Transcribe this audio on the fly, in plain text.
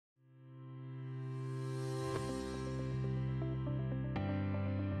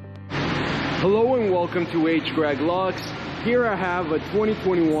Hello and welcome to Gls. Here I have a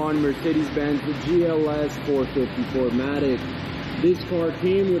 2021 Mercedes Benz Gls 450 4MATIC. This car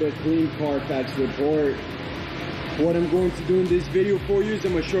came with a clean Carfax report. What I'm going to do in this video for you is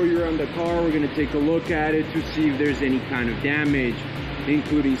I'm going to show you around the car. We're going to take a look at it to see if there's any kind of damage,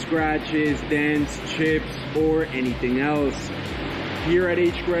 including scratches, dents, chips, or anything else. Here at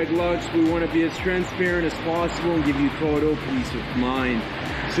Gls, we want to be as transparent as possible and give you total peace of mind.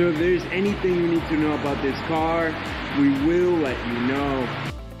 So if there's anything you need to know about this car, we will let you know.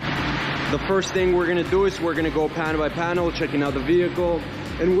 The first thing we're gonna do is we're gonna go panel by panel, checking out the vehicle,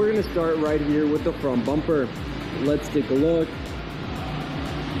 and we're gonna start right here with the front bumper. Let's take a look.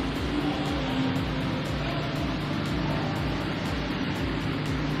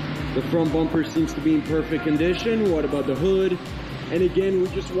 The front bumper seems to be in perfect condition. What about the hood? And again, we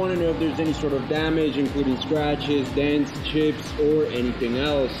just want to know if there's any sort of damage, including scratches, dents, chips, or anything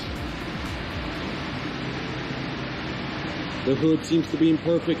else. The hood seems to be in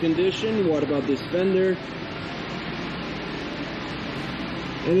perfect condition. What about this fender?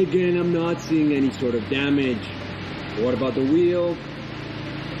 And again, I'm not seeing any sort of damage. What about the wheel?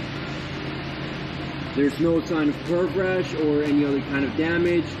 There's no sign of curb rash or any other kind of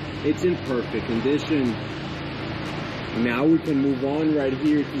damage. It's in perfect condition. Now we can move on right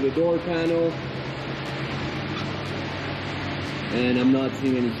here to the door panel. And I'm not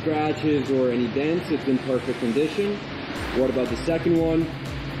seeing any scratches or any dents. It's in perfect condition. What about the second one?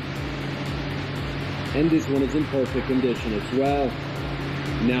 And this one is in perfect condition as well.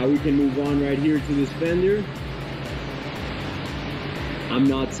 Now we can move on right here to this fender. I'm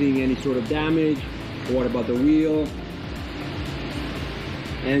not seeing any sort of damage. What about the wheel?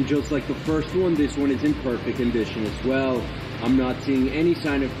 And just like the first one, this one is in perfect condition as well. I'm not seeing any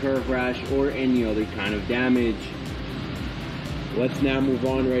sign of curb rash or any other kind of damage. Let's now move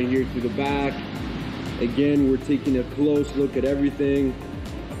on right here to the back. Again, we're taking a close look at everything.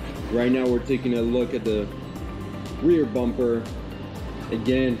 Right now we're taking a look at the rear bumper.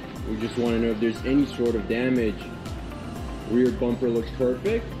 Again, we just want to know if there's any sort of damage. Rear bumper looks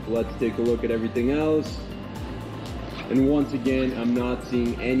perfect. Let's take a look at everything else. And once again, I'm not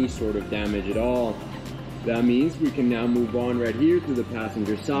seeing any sort of damage at all. That means we can now move on right here to the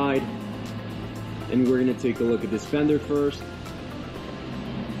passenger side. And we're gonna take a look at this fender first.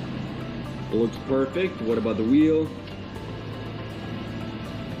 It looks perfect. What about the wheel?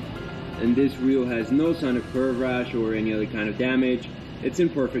 And this wheel has no sign of curb rash or any other kind of damage. It's in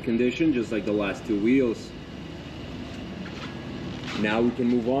perfect condition, just like the last two wheels. Now we can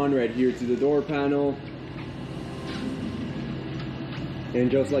move on right here to the door panel. And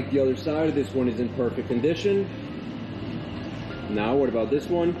just like the other side, this one is in perfect condition. Now, what about this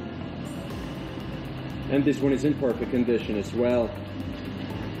one? And this one is in perfect condition as well.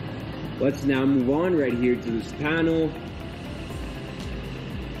 Let's now move on right here to this panel.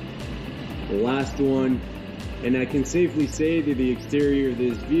 The last one. And I can safely say that the exterior of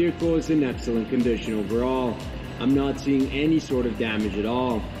this vehicle is in excellent condition overall. I'm not seeing any sort of damage at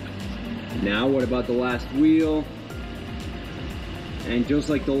all. Now, what about the last wheel? And just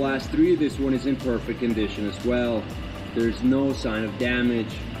like the last three, this one is in perfect condition as well. There's no sign of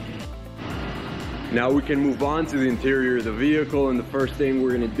damage. Now we can move on to the interior of the vehicle, and the first thing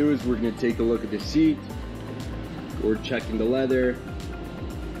we're gonna do is we're gonna take a look at the seat. We're checking the leather.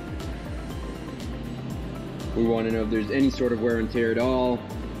 We want to know if there's any sort of wear and tear at all.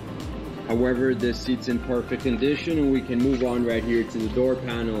 However, this seat's in perfect condition, and we can move on right here to the door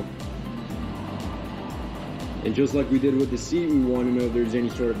panel. And just like we did with the seat, we want to know if there's any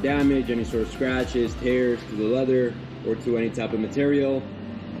sort of damage, any sort of scratches, tears to the leather or to any type of material.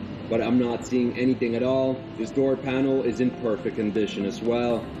 But I'm not seeing anything at all. This door panel is in perfect condition as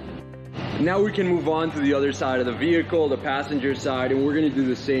well. Now we can move on to the other side of the vehicle, the passenger side, and we're going to do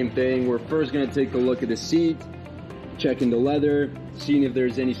the same thing. We're first going to take a look at the seat, checking the leather, seeing if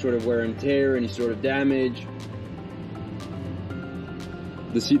there's any sort of wear and tear, any sort of damage.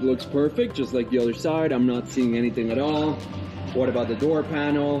 The seat looks perfect, just like the other side. I'm not seeing anything at all. What about the door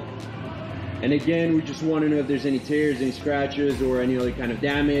panel? And again, we just want to know if there's any tears, any scratches, or any other kind of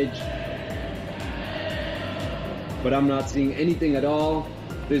damage. But I'm not seeing anything at all.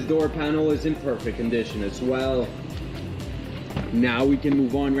 This door panel is in perfect condition as well. Now we can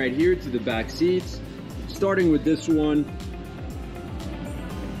move on right here to the back seats. Starting with this one.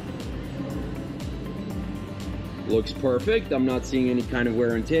 Looks perfect. I'm not seeing any kind of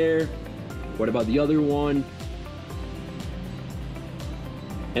wear and tear. What about the other one?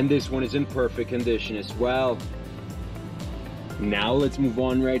 And this one is in perfect condition as well. Now let's move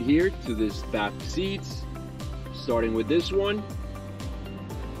on right here to this back seats. Starting with this one.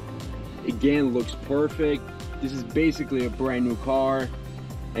 Again, looks perfect. This is basically a brand new car.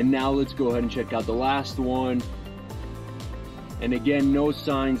 And now let's go ahead and check out the last one. And again, no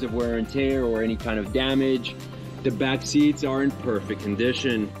signs of wear and tear or any kind of damage. The back seats are in perfect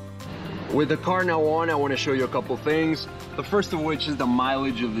condition. With the car now on, I want to show you a couple things. The first of which is the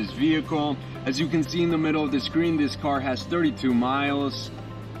mileage of this vehicle. As you can see in the middle of the screen, this car has 32 miles.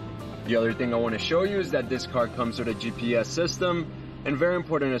 The other thing I want to show you is that this car comes with a GPS system, and very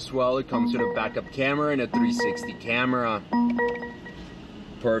important as well, it comes with a backup camera and a 360 camera.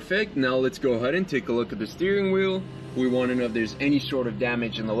 Perfect. Now let's go ahead and take a look at the steering wheel. We want to know if there's any sort of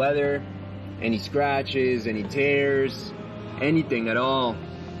damage in the leather, any scratches, any tears, anything at all.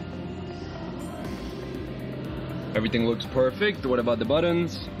 Everything looks perfect. What about the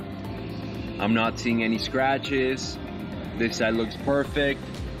buttons? I'm not seeing any scratches. This side looks perfect.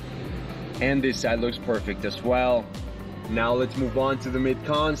 And this side looks perfect as well. Now let's move on to the mid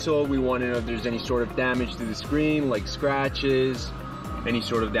console. We want to know if there's any sort of damage to the screen, like scratches, any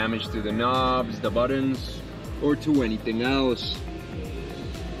sort of damage to the knobs, the buttons, or to anything else.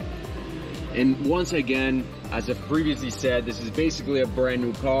 And once again, as I previously said, this is basically a brand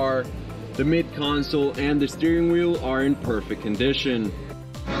new car. The mid console and the steering wheel are in perfect condition.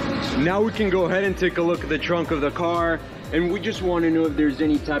 Now we can go ahead and take a look at the trunk of the car, and we just want to know if there's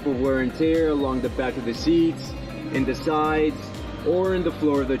any type of wear and tear along the back of the seats, in the sides, or in the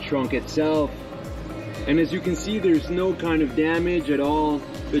floor of the trunk itself. And as you can see, there's no kind of damage at all.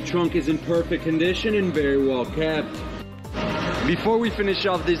 The trunk is in perfect condition and very well kept. Before we finish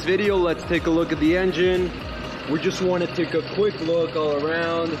off this video, let's take a look at the engine. We just want to take a quick look all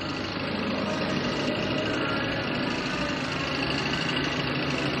around.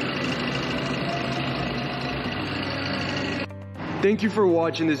 Thank you for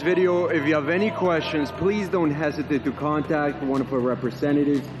watching this video. If you have any questions, please don't hesitate to contact one of our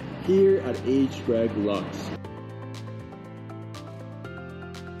representatives here at H. Greg Lux.